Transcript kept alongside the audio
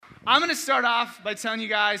I'm going to start off by telling you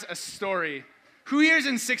guys a story. Who here's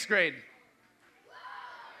in 6th grade?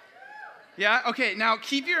 Yeah? Okay, now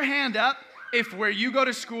keep your hand up if where you go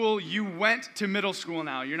to school, you went to middle school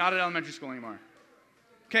now. You're not at elementary school anymore.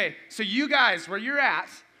 Okay, so you guys, where you're at,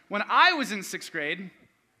 when I was in 6th grade,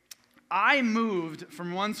 I moved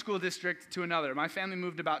from one school district to another. My family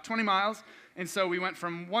moved about 20 miles, and so we went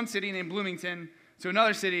from one city named Bloomington to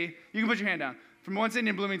another city. You can put your hand down. From one city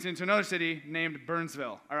named Bloomington to another city named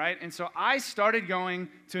Burnsville, all right? And so I started going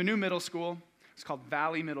to a new middle school. It's called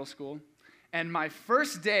Valley Middle School. And my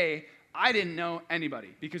first day, I didn't know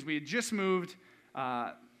anybody because we had just moved.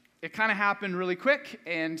 It kind of happened really quick,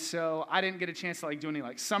 and so I didn't get a chance to do any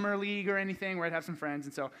summer league or anything where I'd have some friends.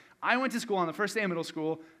 And so I went to school on the first day of middle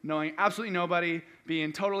school, knowing absolutely nobody,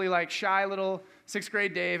 being totally shy little 6th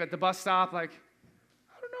grade Dave at the bus stop, I don't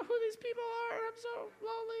know who these people are. I'm so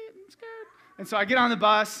lonely and scared. And so I get on the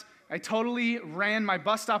bus. I totally ran. My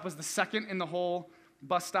bus stop was the second in the whole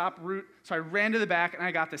bus stop route. So I ran to the back, and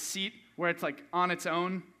I got the seat where it's on its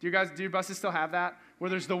own. Do your buses still have that?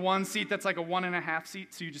 Where there's the one seat that's a 1.5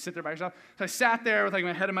 seat, so you just sit there by yourself. So I sat there with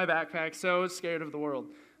my head in my backpack, so scared of the world.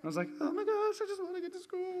 And I was like, oh my gosh, I just want to get to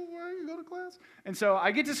school. Where you go to class? And so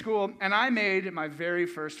I get to school, and I made my very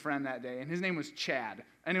first friend that day, and his name was Chad.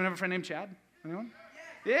 Anyone have a friend named Chad? Anyone?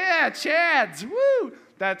 Yeah, Chads. Woo!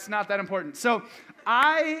 That's not that important. So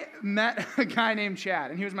I met a guy named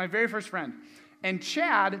Chad, and he was my very first friend. And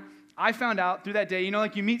Chad, I found out through that day,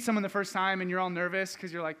 you meet someone the first time, and you're all nervous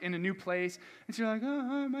because you're in a new place. And so you're like, oh,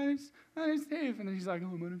 hi, my name's Dave. And then he's like,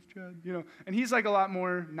 oh, my name's Chad. And he's a lot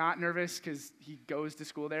more not nervous because he goes to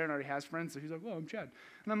school there and already has friends. So he's like, oh, I'm Chad.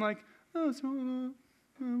 And I'm like, oh, so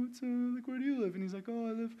where do you live? And he's like, oh,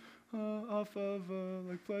 I live off of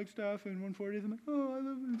Flagstaff and 140th. I'm like, oh, I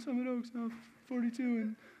live in Summit Oaks off 42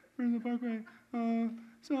 and Burnsville Parkway.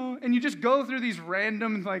 And you just go through these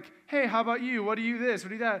random, hey, how about you? What do you this? What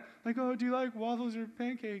do you that? Oh, do you like waffles or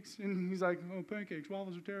pancakes? And he's like, oh, pancakes.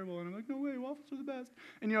 Waffles are terrible. And I'm like, no way, waffles are the best.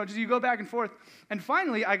 And, just you go back and forth. And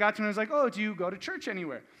finally, I got to him and I was like, oh, do you go to church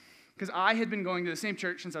anywhere? Because I had been going to the same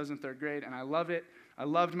church since I was in 3rd grade, and I love it. I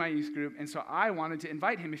loved my youth group. And so I wanted to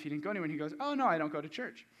invite him if he didn't go anywhere. And he goes, oh, no, I don't go to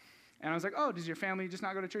church. And I was like, oh, does your family just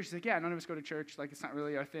not go to church? He's like, yeah, none of us go to church. It's not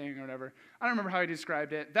really our thing or whatever. I don't remember how he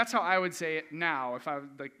described it. That's how I would say it now if I was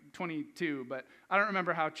 22, but I don't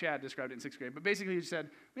remember how Chad described it in 6th grade. But basically he said,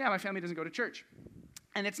 yeah, my family doesn't go to church.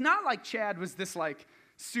 And it's not like Chad was this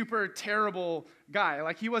super terrible guy.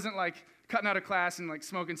 He wasn't cutting out of class and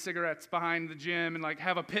smoking cigarettes behind the gym and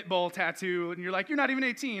have a pit bull tattoo. And you're like, you're not even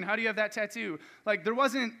 18. How do you have that tattoo? There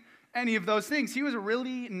wasn't any of those things. He was a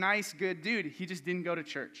really nice, good dude. He just didn't go to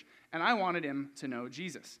church. And I wanted him to know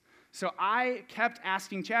Jesus. So I kept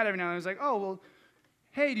asking Chad every now and then. I was like, oh, well,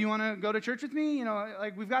 hey, do you want to go to church with me?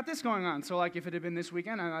 We've got this going on. So, if it had been this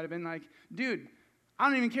weekend, I might have been like, dude, I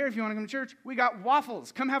don't even care if you want to come to church. We got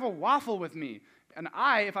waffles. Come have a waffle with me. And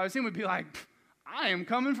if I was him, would be like, I am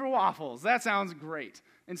coming for waffles. That sounds great.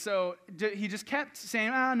 And so he just kept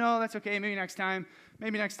saying, no, that's okay. Maybe next time.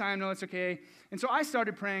 Maybe next time. No, that's okay. And so I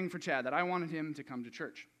started praying for Chad that I wanted him to come to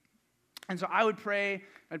church. And so I would pray,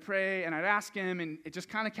 and I'd ask him, and it just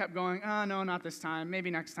kind of kept going, oh, no, not this time, maybe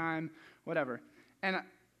next time, whatever. And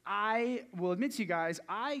I will admit to you guys,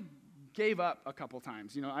 I gave up a couple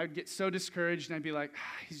times. I'd get so discouraged, and I'd be like,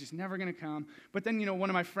 he's just never going to come. But then, one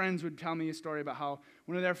of my friends would tell me a story about how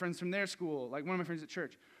one of their friends from their school, one of my friends at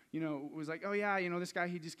church, was like, oh, yeah, this guy,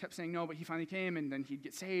 he just kept saying no, but he finally came, and then he'd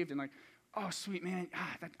get saved, and oh, sweet, man,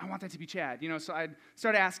 I want that to be Chad. So I'd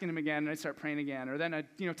start asking him again, and I'd start praying again. Or then I'd,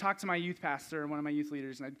 talk to my youth pastor, one of my youth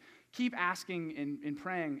leaders, and I'd keep asking and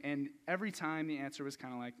praying. And every time the answer was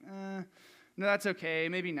kind of no, that's okay,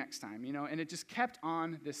 maybe next time, And it just kept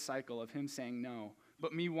on this cycle of him saying no,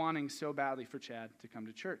 but me wanting so badly for Chad to come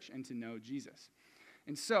to church and to know Jesus.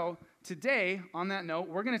 And so today, on that note,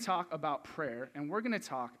 we're going to talk about prayer, and we're going to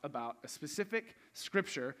talk about a specific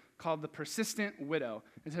scripture called the persistent widow.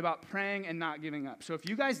 It's about praying and not giving up. So if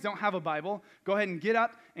you guys don't have a Bible, go ahead and get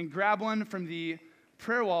up and grab one from the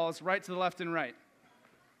prayer walls right to the left and right.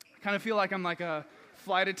 I kind of feel like I'm a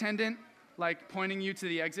flight attendant, pointing you to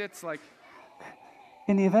the exits,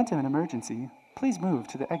 In the event of an emergency, please move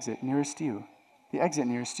to the exit nearest you. The exit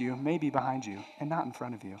nearest you may be behind you and not in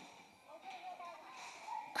front of you.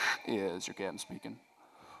 Yeah, it's your captain speaking.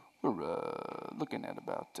 We're looking at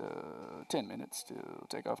about 10 minutes to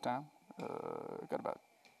takeoff time. Got about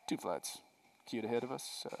 2 flights queued ahead of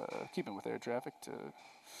us, keeping with air traffic to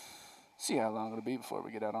see how long it'll be before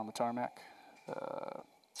we get out on the tarmac.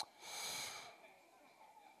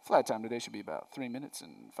 Flight time today should be about 3 minutes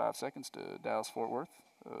and 5 seconds to Dallas-Fort Worth.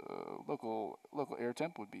 Local air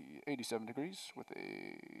temp would be 87 degrees with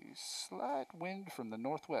a slight wind from the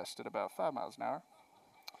northwest at about 5 miles an hour.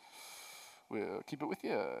 We'll keep it with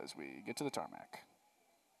you as we get to the tarmac.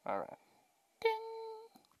 All right. Ding.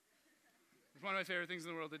 One of my favorite things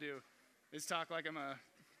in the world to do is talk like I'm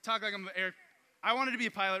air. I wanted to be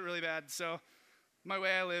a pilot really bad, so my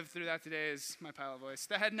way I lived through that today is my pilot voice.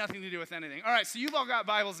 That had nothing to do with anything. All right, so you've all got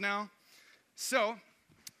Bibles now. So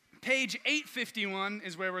page 851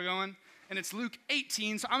 is where we're going, and it's Luke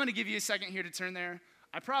 18. So I'm going to give you a second here to turn there.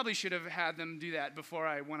 I probably should have had them do that before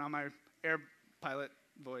I went on my air pilot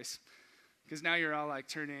voice, because now you're all like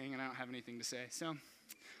turning, and I don't have anything to say. So,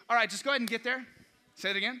 all right, just go ahead and get there.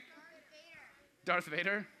 Say it again. Darth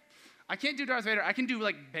Vader. I can't do Darth Vader. I can do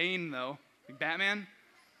like Bane though, like Batman.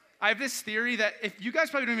 I have this theory that if you guys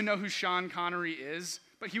probably don't even know who Sean Connery is,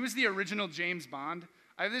 but he was the original James Bond.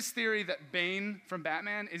 I have this theory that Bane from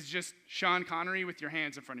Batman is just Sean Connery with your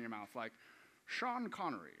hands in front of your mouth, like, Sean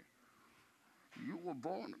Connery, you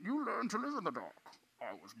learned to live in the dark.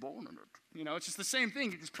 I was born in it. You know, it's just the same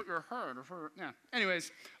thing. You just put your head over, yeah.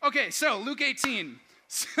 Anyways, okay, so Luke 18.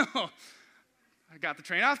 So I got the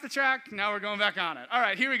train off the track. Now we're going back on it. All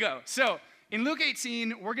right, here we go. So in Luke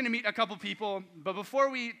 18, we're going to meet a couple people. But before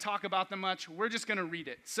we talk about them much, we're just going to read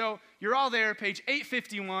it. So you're all there, page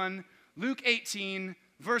 851, Luke 18,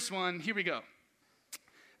 verse 1. Here we go.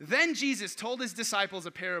 Then Jesus told his disciples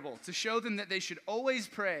a parable to show them that they should always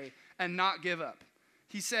pray and not give up.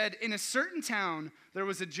 He said, in a certain town, there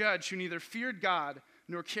was a judge who neither feared God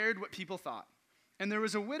nor cared what people thought. And there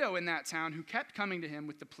was a widow in that town who kept coming to him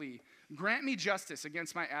with the plea, grant me justice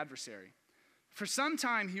against my adversary. For some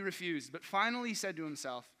time he refused, but finally said to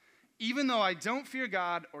himself, even though I don't fear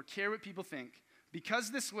God or care what people think,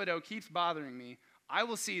 because this widow keeps bothering me, I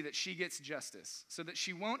will see that she gets justice, so that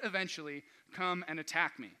she won't eventually come and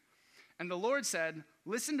attack me. And the Lord said,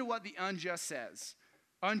 listen to what the unjust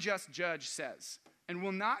judge says. And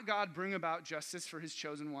will not God bring about justice for his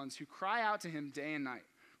chosen ones who cry out to him day and night?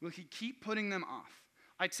 Will he keep putting them off?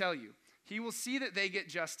 I tell you, he will see that they get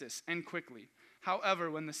justice, and quickly. However,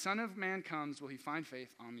 when the Son of Man comes, will he find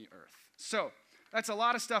faith on the earth? So, that's a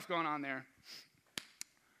lot of stuff going on there.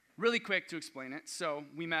 Really quick to explain it. So,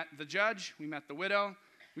 we met the judge, we met the widow,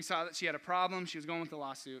 we saw that she had a problem, she was going with the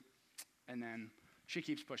lawsuit, and then she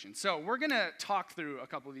keeps pushing. So, we're going to talk through a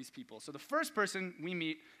couple of these people. So, the first person we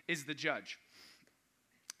meet is the judge.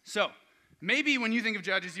 So, maybe when you think of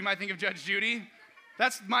judges, you might think of Judge Judy.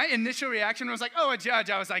 That's my initial reaction. I was like, oh, a judge.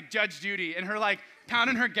 I was like, Judge Judy. And her, like,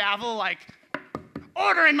 pounding her gavel, like,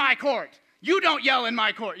 order in my court. You don't yell in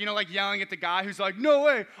my court. You know, like yelling at the guy who's like, no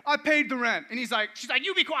way, I paid the rent. And she's like,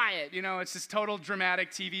 you be quiet. You know, it's this total dramatic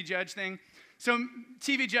TV judge thing. So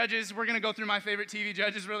TV judges, we're going to go through my favorite TV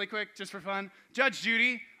judges really quick, just for fun. Judge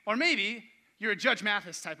Judy, or maybe you're a Judge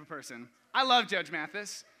Mathis type of person. I love Judge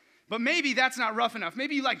Mathis. But maybe that's not rough enough.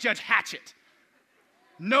 Maybe you like Judge Hatchett.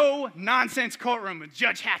 No nonsense courtroom with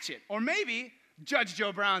Judge Hatchett. Or maybe Judge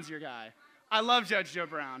Joe Brown's your guy. I love Judge Joe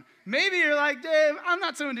Brown. Maybe you're like, Dave, I'm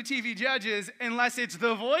not so into TV judges unless it's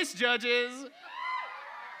The Voice judges.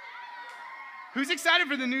 Who's excited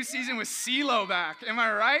for the new season with CeeLo back? Am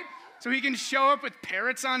I right? So he can show up with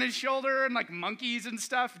parrots on his shoulder and like monkeys and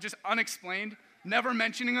stuff, just unexplained, never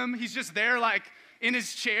mentioning them. He's just there like in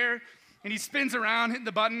his chair. And he spins around, hitting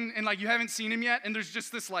the button, and like you haven't seen him yet, and there's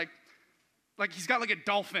just this like he's got like a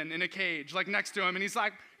dolphin in a cage like next to him, and he's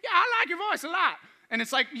like, yeah, I like your voice a lot. And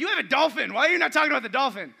it's like, you have a dolphin. Why are you not talking about the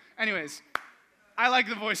dolphin? Anyways, I like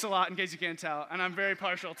The Voice a lot, in case you can't tell, and I'm very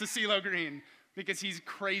partial to CeeLo Green because he's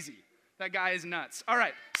crazy. That guy is nuts. All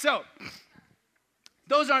right, so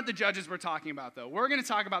those aren't the judges we're talking about, though. We're going to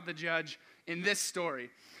talk about the judge in this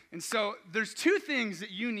story. And so there's two things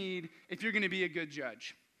that you need if you're going to be a good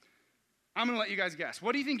judge. I'm going to let you guys guess.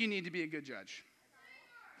 What do you think you need to be a good judge?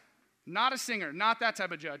 Not a singer, not that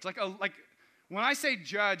type of judge. Like when I say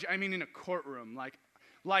judge, I mean in a courtroom.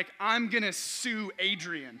 Like I'm going to sue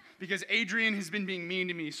Adrian because Adrian has been being mean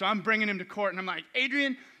to me. So I'm bringing him to court and I'm like,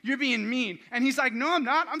 Adrian, you're being mean. And he's like, no, I'm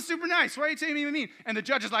not. I'm super nice. Why are you saying me mean? And the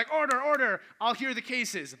judge is like, order. I'll hear the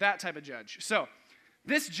cases. That type of judge. So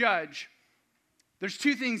this judge, there's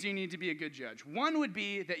two things you need to be a good judge. One would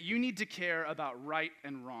be that you need to care about right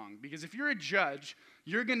and wrong. Because if you're a judge,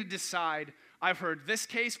 you're going to decide, I've heard this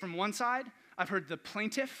case from one side, I've heard the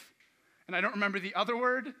plaintiff, and I don't remember the other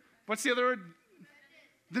word. What's the other word?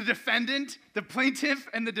 The defendant, the plaintiff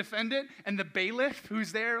and the defendant, and the bailiff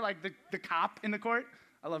who's there, like the cop in the court.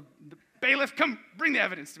 I love the bailiff. Come, bring the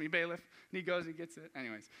evidence to me, bailiff. And he goes and gets it.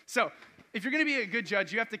 Anyways, so if you're going to be a good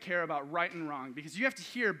judge, you have to care about right and wrong because you have to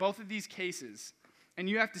hear both of these cases and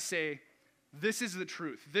you have to say, this is the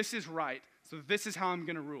truth. This is right. So this is how I'm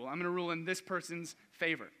going to rule. I'm going to rule in this person's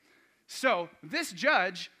favor. So this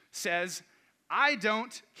judge says, I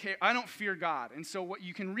don't fear God. And so what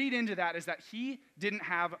you can read into that is that he didn't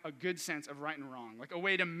have a good sense of right and wrong, like a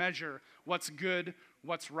way to measure what's good,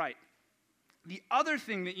 what's right. The other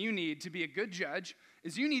thing that you need to be a good judge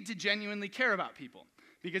is you need to genuinely care about people.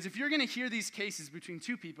 Because if you're going to hear these cases between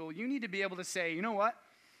two people, you need to be able to say, you know what?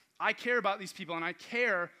 I care about these people, and I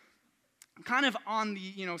care kind of on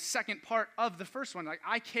the second part of the first one. Like,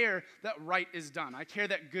 I care that right is done. I care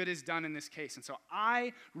that good is done in this case. And so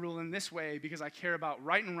I rule in this way because I care about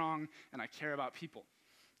right and wrong, and I care about people.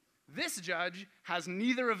 This judge has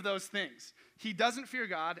neither of those things. He doesn't fear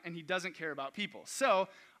God, and he doesn't care about people. So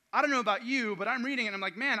I don't know about you, but I'm reading it, and I'm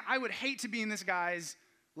like, man, I would hate to be in this guy's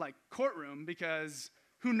courtroom, because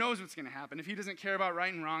who knows what's going to happen. If he doesn't care about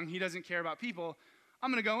right and wrong, he doesn't care about people,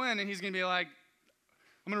 I'm going to go in, and he's going to be like,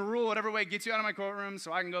 I'm going to rule whatever way gets you out of my courtroom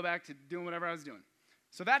so I can go back to doing whatever I was doing.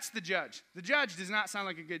 So that's the judge. The judge does not sound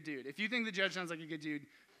like a good dude. If you think the judge sounds like a good dude,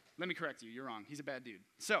 let me correct you. You're wrong. He's a bad dude.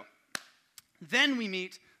 So then we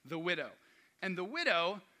meet the widow. And the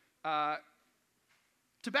widow, to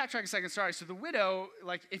backtrack a second, sorry. So the widow,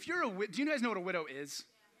 if you're do you guys know what a widow is?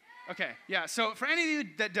 Okay, yeah. So for any of you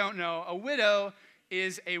that don't know, a widow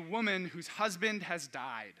is a woman whose husband has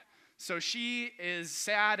died. So she is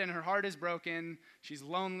sad and her heart is broken. She's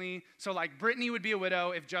lonely. So Brittany would be a widow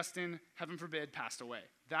if Justin, heaven forbid, passed away.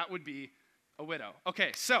 That would be a widow. Okay,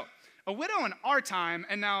 so a widow in our time,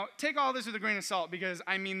 and now take all this with a grain of salt, because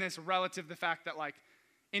I mean this relative to the fact that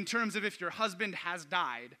in terms of if your husband has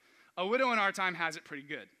died, a widow in our time has it pretty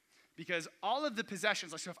good. Because all of the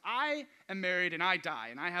possessions, so if I am married and I die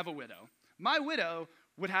and I have a widow, my widow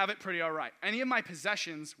would have it pretty all right. Any of my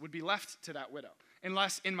possessions would be left to that widow.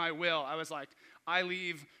 Unless in my will, I was like, I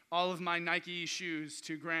leave all of my Nike shoes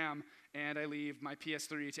to Graham, and I leave my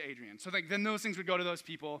PS3 to Adrian. So then those things would go to those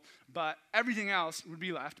people, but everything else would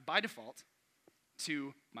be left by default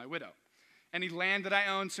to my widow. Any land that I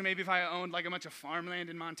owned, so maybe if I owned a bunch of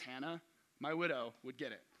farmland in Montana, my widow would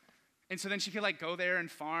get it. And so then she could go there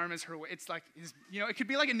and farm as her way. It's it could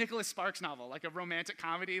be like a Nicholas Sparks novel, like a romantic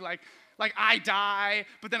comedy, like I die,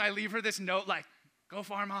 but then I leave her this note go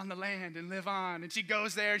farm on the land and live on. And she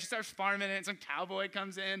goes there, she starts farming it, and some cowboy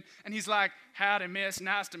comes in, and he's like, howdy, miss,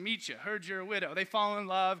 nice to meet you. Heard you're a widow. They fall in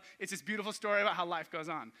love. It's this beautiful story about how life goes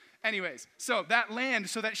on. Anyways, so that land,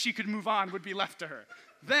 so that she could move on, would be left to her.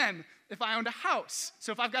 Then, if I owned a house,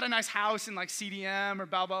 so if I've got a nice house in CDM or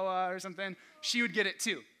Balboa or something, she would get it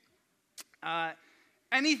too.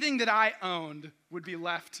 Anything that I owned would be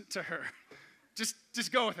left to her.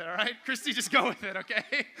 Just go with it, all right? Christy, just go with it,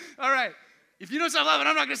 okay? All right. If you don't stop laughing,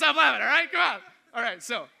 I'm not going to stop laughing, all right? Come on. All right,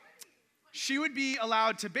 so she would be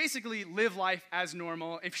allowed to basically live life as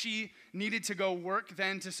normal. If she needed to go work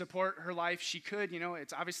then to support her life, she could.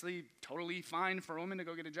 It's obviously totally fine for a woman to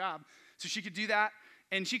go get a job. So she could do that,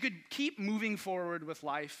 and she could keep moving forward with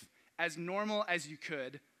life as normal as you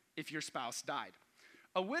could if your spouse died.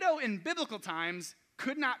 A widow in biblical times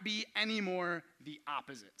could not be any more the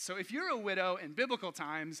opposite. So if you're a widow in biblical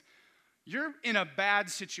times, you're in a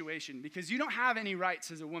bad situation because you don't have any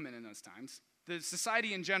rights as a woman in those times. The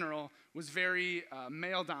society in general was very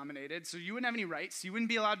male-dominated, so you wouldn't have any rights. You wouldn't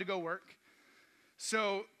be allowed to go work.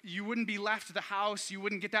 So you wouldn't be left the house. You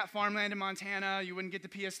wouldn't get that farmland in Montana. You wouldn't get the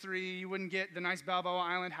PS3. You wouldn't get the nice Balboa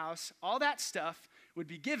Island house. All that stuff would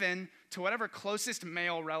be given to whatever closest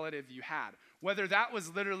male relative you had, whether that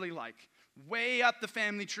was literally way up the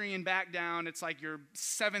family tree and back down. It's your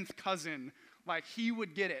seventh cousin. He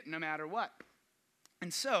would get it no matter what.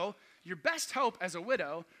 And so your best hope as a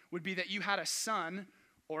widow would be that you had a son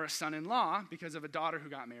or a son-in-law, because of a daughter who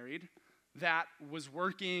got married, that was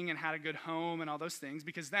working and had a good home and all those things,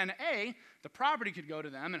 because then, A, the property could go to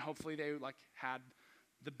them, and hopefully they had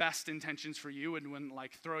the best intentions for you and wouldn't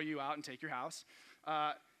throw you out and take your house.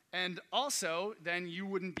 And also, then you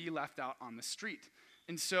wouldn't be left out on the street.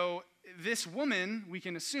 And so this woman, we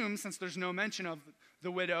can assume, since there's no mention of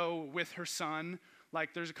the widow with her son,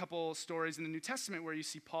 there's a couple stories in the New Testament where you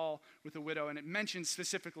see Paul with a widow, and it mentions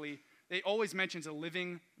specifically, it always mentions a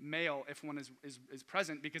living male if one is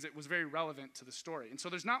present, because it was very relevant to the story. And so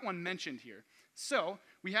there's not one mentioned here. So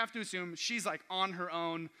we have to assume she's on her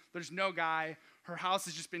own. There's no guy. Her house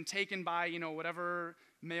has just been taken by, whatever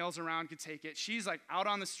males around could take it. She's out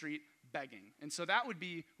on the street begging. And so that would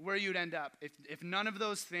be where you'd end up if none of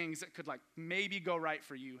those things that could maybe go right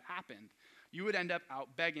for you happened. You would end up out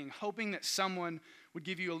begging, hoping that someone would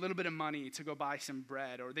give you a little bit of money to go buy some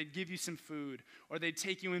bread, or they'd give you some food, or they'd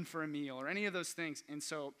take you in for a meal, or any of those things. And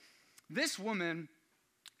so this woman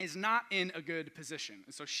is not in a good position.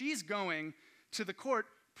 And so she's going to the court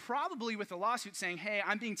probably with a lawsuit saying, hey,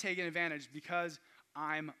 I'm being taken advantage because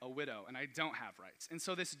I'm a widow and I don't have rights. And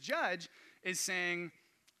so this judge is saying,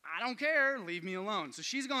 I don't care, leave me alone. So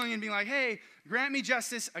she's going and being like, hey, grant me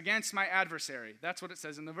justice against my adversary. That's what it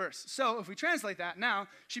says in the verse. So if we translate that now,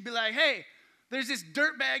 she'd be like, hey, there's this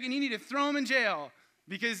dirtbag and you need to throw him in jail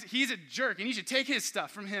because he's a jerk and you should take his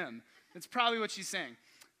stuff from him. That's probably what she's saying.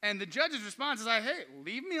 And the judge's response is like, hey,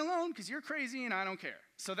 leave me alone because you're crazy and I don't care.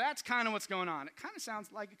 So that's kind of what's going on. It kind of sounds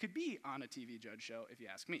like it could be on a TV judge show if you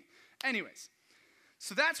ask me. Anyways,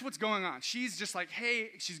 so that's what's going on. She's just like, hey,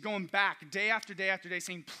 she's going back day after day after day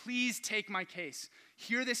saying, please take my case.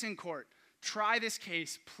 Hear this in court. Try this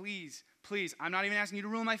case, please, please. I'm not even asking you to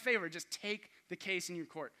rule in my favor. Just take the case in your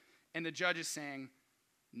court. And the judge is saying,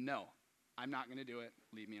 no, I'm not going to do it.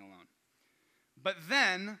 Leave me alone. But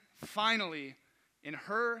then, finally, in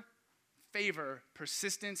her favor,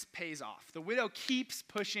 persistence pays off. The widow keeps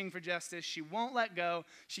pushing for justice. She won't let go.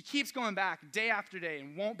 She keeps going back day after day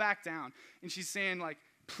and won't back down. And she's saying, like,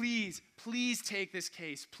 please, please take this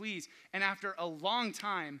case, please. And after a long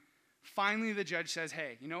time, finally the judge says,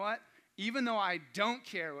 hey, you know what? Even though I don't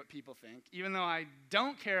care what people think, even though I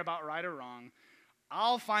don't care about right or wrong,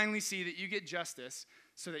 I'll finally see that you get justice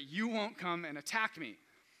so that you won't come and attack me.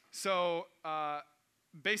 So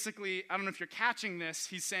basically, I don't know if you're catching this,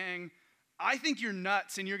 he's saying, I think you're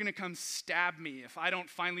nuts and you're going to come stab me if I don't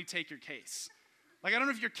finally take your case. Like, I don't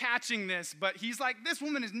know if you're catching this, but he's like, this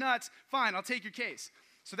woman is nuts. Fine, I'll take your case.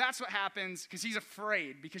 So that's what happens because he's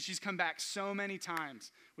afraid because she's come back so many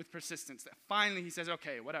times with persistence that finally he says,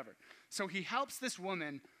 okay, whatever. So he helps this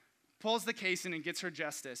woman, pulls the case in and gets her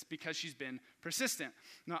justice because she's been persistent.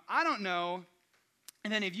 Now, I don't know,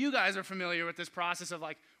 and any of you guys are familiar with this process of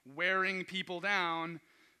like wearing people down,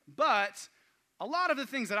 but a lot of the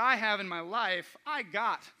things that I have in my life, I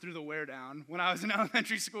got through the wear down when I was in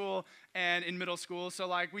elementary school and in middle school. So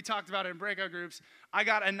like we talked about it in breakout groups, I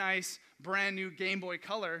got a nice brand new Game Boy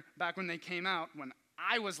Color back when they came out when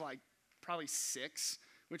I was like probably 6,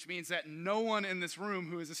 which means that no one in this room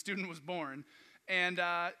who is a student was born. And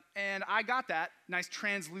I got that nice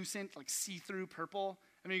translucent, like see-through purple.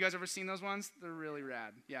 I mean, you guys ever seen those ones? They're really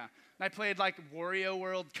rad, yeah. And I played like Wario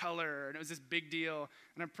World Color, and it was this big deal.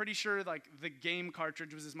 And I'm pretty sure like the game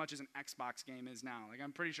cartridge was as much as an Xbox game is now. Like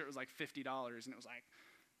I'm pretty sure it was like $50, and it was like,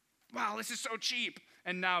 wow, this is so cheap.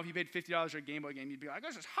 And now if you paid $50 for a Game Boy game, you'd be like,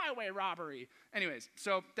 this is highway robbery. Anyways,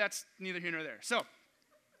 so that's neither here nor there. So,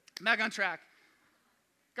 back on track.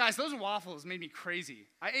 Guys, those waffles made me crazy.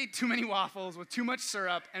 I ate too many waffles with too much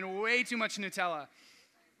syrup and way too much Nutella.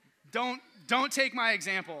 Don't take my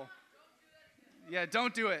example. Yeah,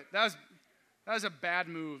 don't do it. That was a bad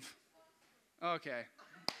move. Okay.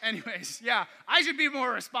 Anyways, yeah, I should be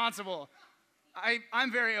more responsible. I'm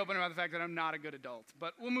very open about the fact that I'm not a good adult,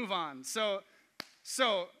 but we'll move on. So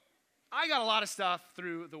I got a lot of stuff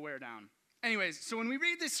through the wear down. Anyways, so when we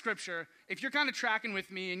read this scripture, if you're kind of tracking with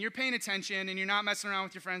me and you're paying attention and you're not messing around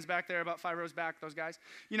with your friends back there about 5 rows back, those guys,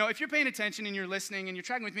 if you're paying attention and you're listening and you're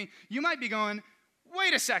tracking with me, you might be going,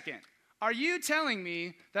 wait a second. Are you telling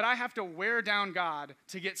me that I have to wear down God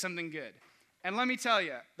to get something good? And let me tell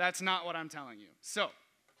you, that's not what I'm telling you. So,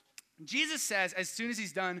 Jesus says, as soon as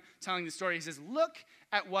he's done telling the story, he says, look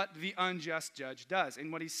at what the unjust judge does.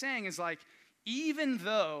 And what he's saying is like, even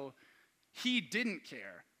though he didn't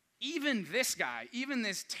care, even this guy, even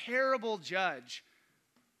this terrible judge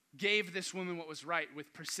gave this woman what was right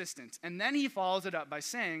with persistence. And then he follows it up by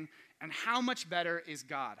saying, and how much better is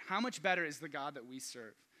God? How much better is the God that we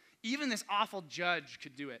serve? Even this awful judge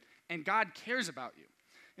could do it, and God cares about you.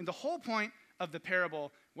 And the whole point of the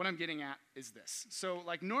parable, what I'm getting at is this. So,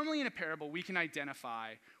 like, normally in a parable, we can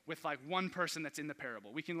identify with, like, one person that's in the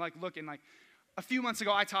parable. We can, like, look and, like, a few months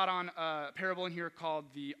ago, I taught on a parable in here called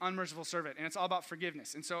The Unmerciful Servant, and it's all about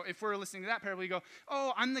forgiveness. And so if we're listening to that parable, you go,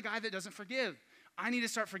 oh, I'm the guy that doesn't forgive. I need to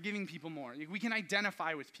start forgiving people more. We can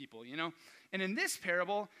identify with people, And in this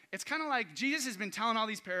parable, it's kind of like Jesus has been telling all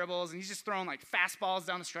these parables, and he's just throwing, like, fastballs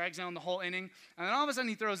down the strike zone the whole inning. And then all of a sudden,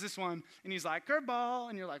 he throws this one, and he's like, curveball.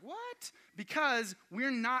 And you're like, what? Because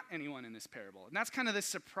we're not anyone in this parable. And that's kind of the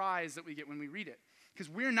surprise that we get when we read it. Because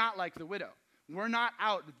we're not like the widow. We're not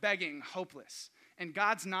out begging, hopeless. And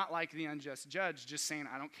God's not like the unjust judge, just saying,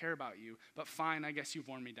 I don't care about you, but fine, I guess you've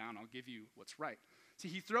worn me down. I'll give you what's right. See,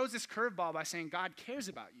 he throws this curveball by saying, God cares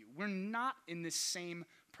about you. We're not in this same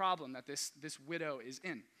problem that this widow is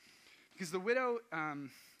in. Because the widow,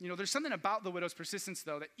 there's something about the widow's persistence,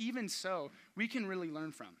 though, that even so, we can really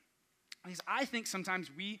learn from. Because I think sometimes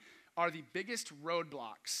we are the biggest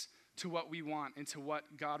roadblocks to what we want and to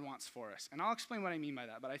what God wants for us. And I'll explain what I mean by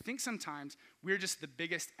that, but I think sometimes we're just the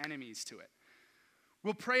biggest enemies to it.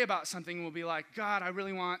 we'll pray about something and we'll be like, God, I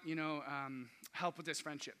really want, help with this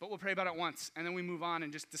friendship. But we'll pray about it once, and then we move on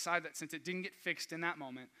and just decide that since it didn't get fixed in that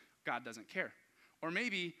moment, God doesn't care. Or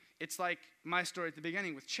maybe it's like my story at the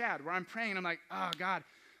beginning with Chad, where I'm praying and I'm like, oh, God,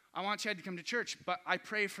 I want Chad to come to church, but I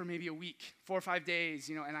pray for maybe a week, 4 or 5 days,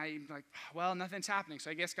 and I'm like, well, nothing's happening,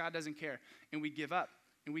 so I guess God doesn't care. And we give up.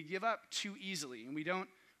 And we give up too easily, and we don't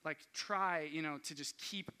try, to just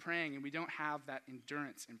keep praying, and we don't have that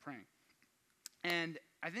endurance in praying. And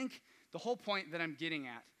I think the whole point that I'm getting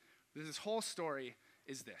at with this whole story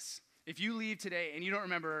is this. If you leave today and you don't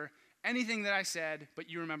remember anything that I said, but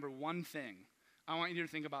you remember one thing, I want you to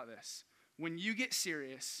think about this. When you get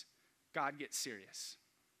serious, God gets serious.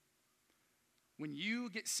 When you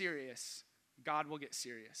get serious, God will get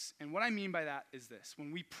serious. And what I mean by that is this.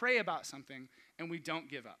 When we pray about something and we don't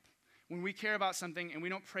give up, when we care about something and we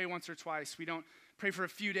don't pray once or twice, we don't pray for a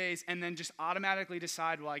few days and then just automatically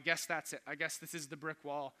decide, well, I guess that's it. I guess this is the brick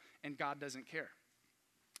wall and God doesn't care.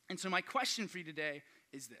 And so my question for you today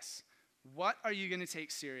is this. What are you going to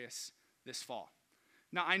take serious this fall?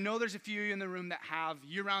 Now, I know there's a few of you in the room that have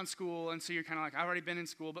year-round school, and so you're kind of like, I've already been in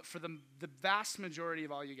school, but for the vast majority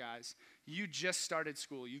of all you guys, you just started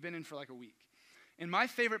school. You've been in for like a week. And my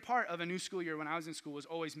favorite part of a new school year when I was in school was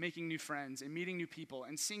always making new friends and meeting new people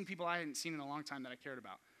and seeing people I hadn't seen in a long time that I cared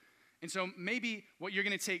about. And so maybe what you're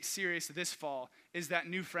going to take serious this fall is that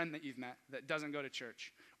new friend that you've met that doesn't go to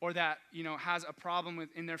church, or that, has a problem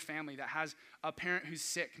in their family, that has a parent who's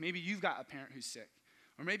sick. Maybe you've got a parent who's sick.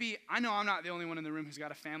 Or maybe, I know I'm not the only one in the room who's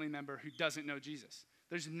got a family member who doesn't know Jesus.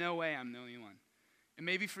 There's no way I'm the only one. And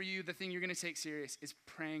maybe for you, the thing you're going to take serious is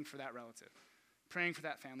praying for that relative, praying for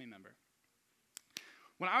that family member.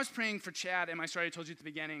 When I was praying for Chad in my story I told you at the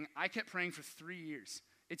beginning, I kept praying for 3 years.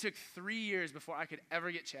 It took 3 years before I could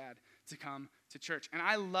ever get Chad to come to church. And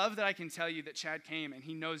I love that I can tell you that Chad came and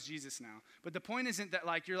he knows Jesus now. But the point isn't that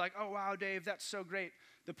you're like, oh, wow, Dave, that's so great.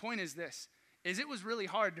 The point is this. It was really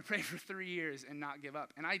hard to pray for 3 years and not give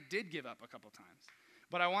up. And I did give up a couple times.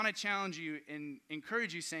 But I want to challenge you and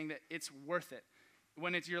encourage you saying that it's worth it.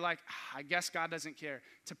 When you're like, I guess God doesn't care,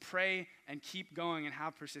 to pray and keep going and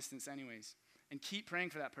have persistence anyways. And keep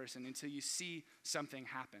praying for that person until you see something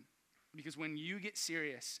happen. Because when you get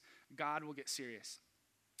serious, God will get serious.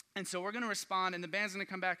 And so we're going to respond, and the band's going to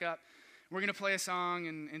come back up. We're going to play a song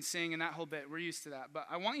and sing and that whole bit. We're used to that. But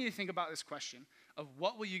I want you to think about this question of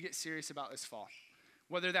what will you get serious about this fall?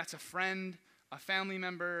 Whether that's a friend, a family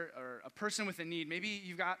member, or a person with a need. Maybe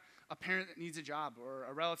you've got a parent that needs a job or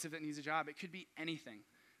a relative that needs a job. It could be anything.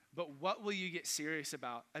 But what will you get serious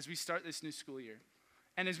about as we start this new school year?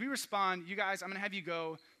 And as we respond, you guys, I'm going to have you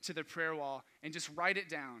go to the prayer wall and just write it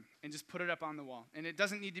down and just put it up on the wall. And it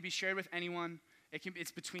doesn't need to be shared with anyone.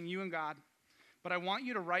 It's between you and God. But I want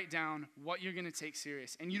you to write down what you're going to take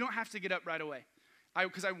serious. And you don't have to get up right away.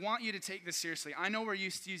 Because I want you to take this seriously. I know we're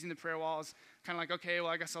used to using the prayer walls, kind of like, okay, well,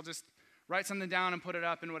 I guess I'll just write something down and put it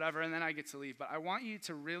up and whatever, and then I get to leave. But I want you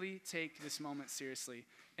to really take this moment seriously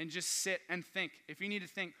and just sit and think. If you need to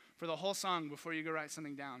think for the whole song before you go write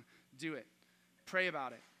something down, do it. Pray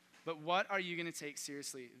about it. But what are you going to take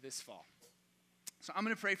seriously this fall? So I'm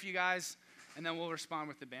going to pray for you guys, and then we'll respond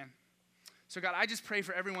with the band. So God, I just pray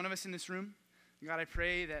for every one of us in this room. God, I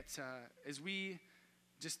pray that as we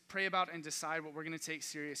just pray about and decide what we're going to take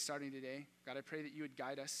serious starting today, God, I pray that you would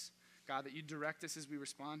guide us. God, that you direct us as we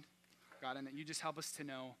respond. God, and that you just help us to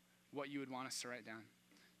know what you would want us to write down.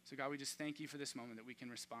 So God, we just thank you for this moment that we can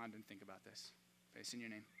respond and think about this. It's in your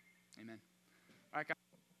name. Amen. All right, God.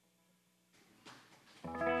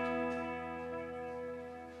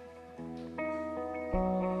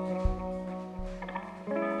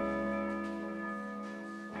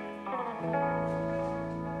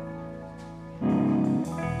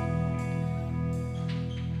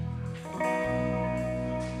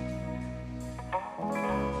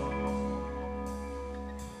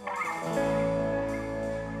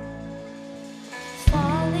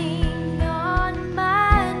 Falling on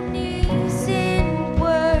my knees in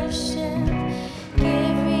worship,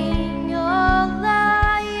 giving all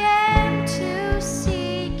I am to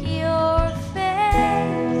seek your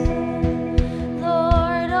face.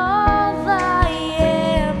 Lord, all I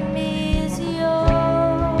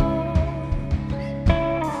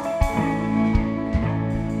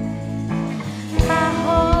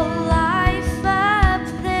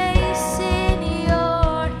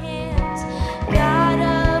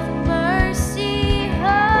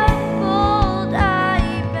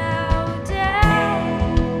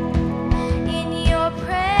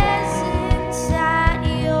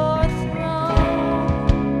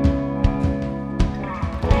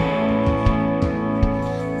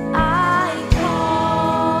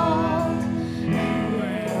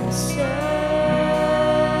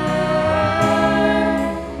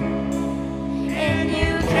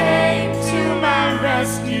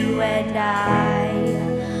rescue, and I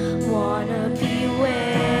wanna be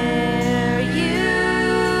where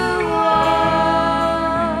you are.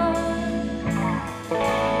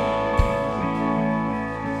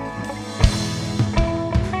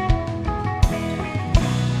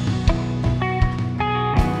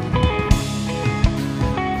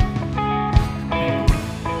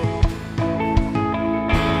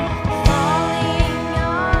 Falling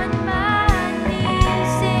on my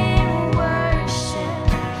knees in worship,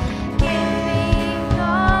 giving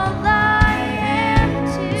all I am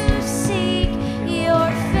to seek your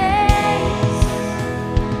face.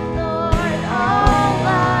 Lord, all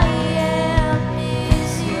I am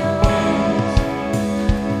is yours.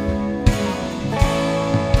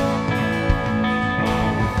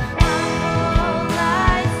 My whole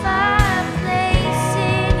life I place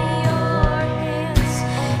in your hands.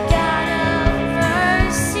 God of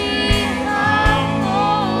mercy, of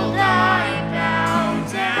old I bow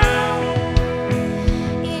down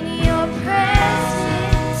in your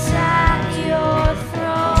presence at your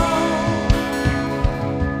throne.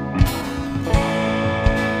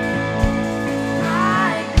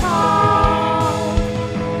 I call,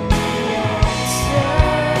 you answer,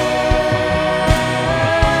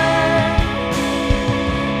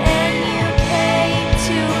 and you came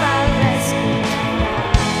to my rescue.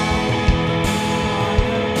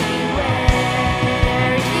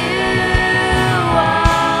 Where you are,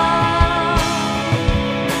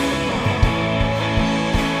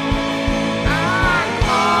 I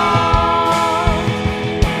call,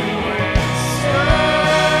 you answer,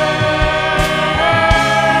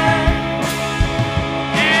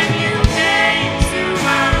 and you came to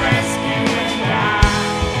my rescue, and I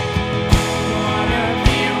wanna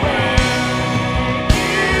be where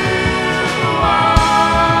you are.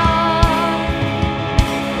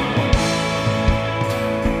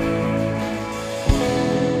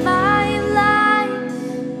 My life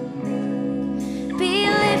be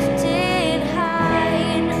lifted high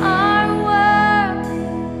in our world,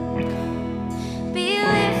 be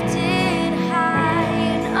lifted high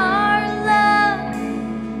in our love,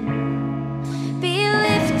 be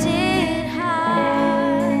lifted high.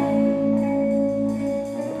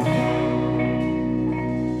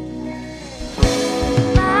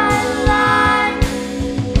 My life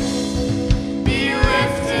be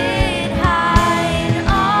lifted high in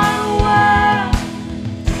our world,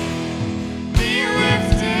 be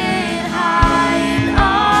lifted high in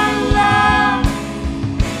our love,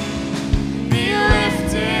 be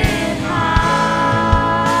lifted high.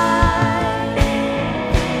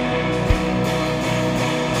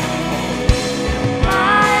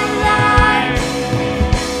 My life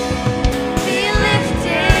be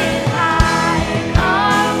lifted high in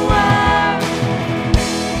our world,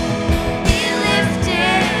 be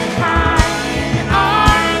lifted high in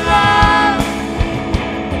our love,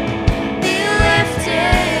 be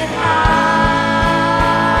lifted high.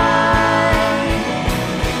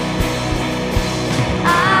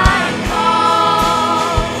 I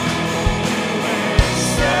call, you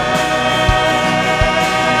answer,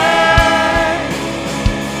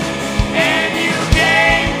 and you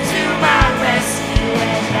came to my rescue,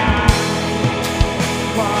 and I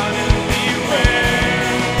wanna be where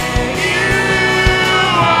you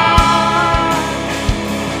are.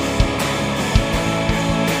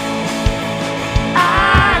 I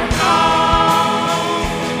call,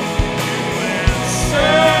 you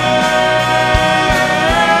answer,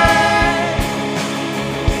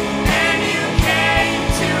 and you came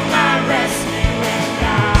to my rescue, and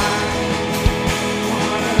I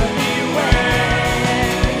wanna be where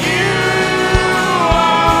you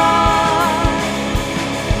are.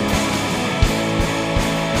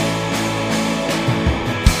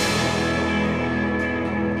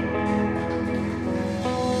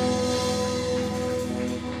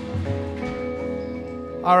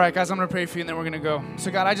 All right, guys, I'm going to pray for you, and then we're going to go.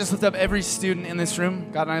 So, God, I just lift up every student in this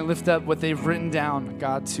room. God, and I lift up what they've written down,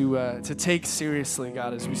 God, to take seriously,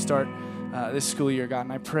 God, as we start this school year, God.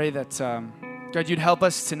 And I pray that, God, you'd help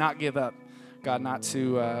us to not give up, God, not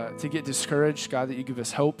to get discouraged, God, that you give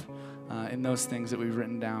us hope in those things that we've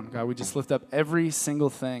written down. God, we just lift up every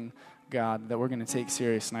single thing, God, that we're going to take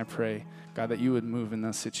serious. And I pray, God, that you would move in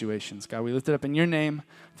those situations. God, we lift it up in your name.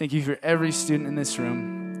 Thank you for every student in this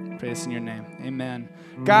room. Pray this in your name. Amen.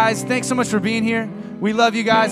 Guys, thanks so much for being here. We love you guys.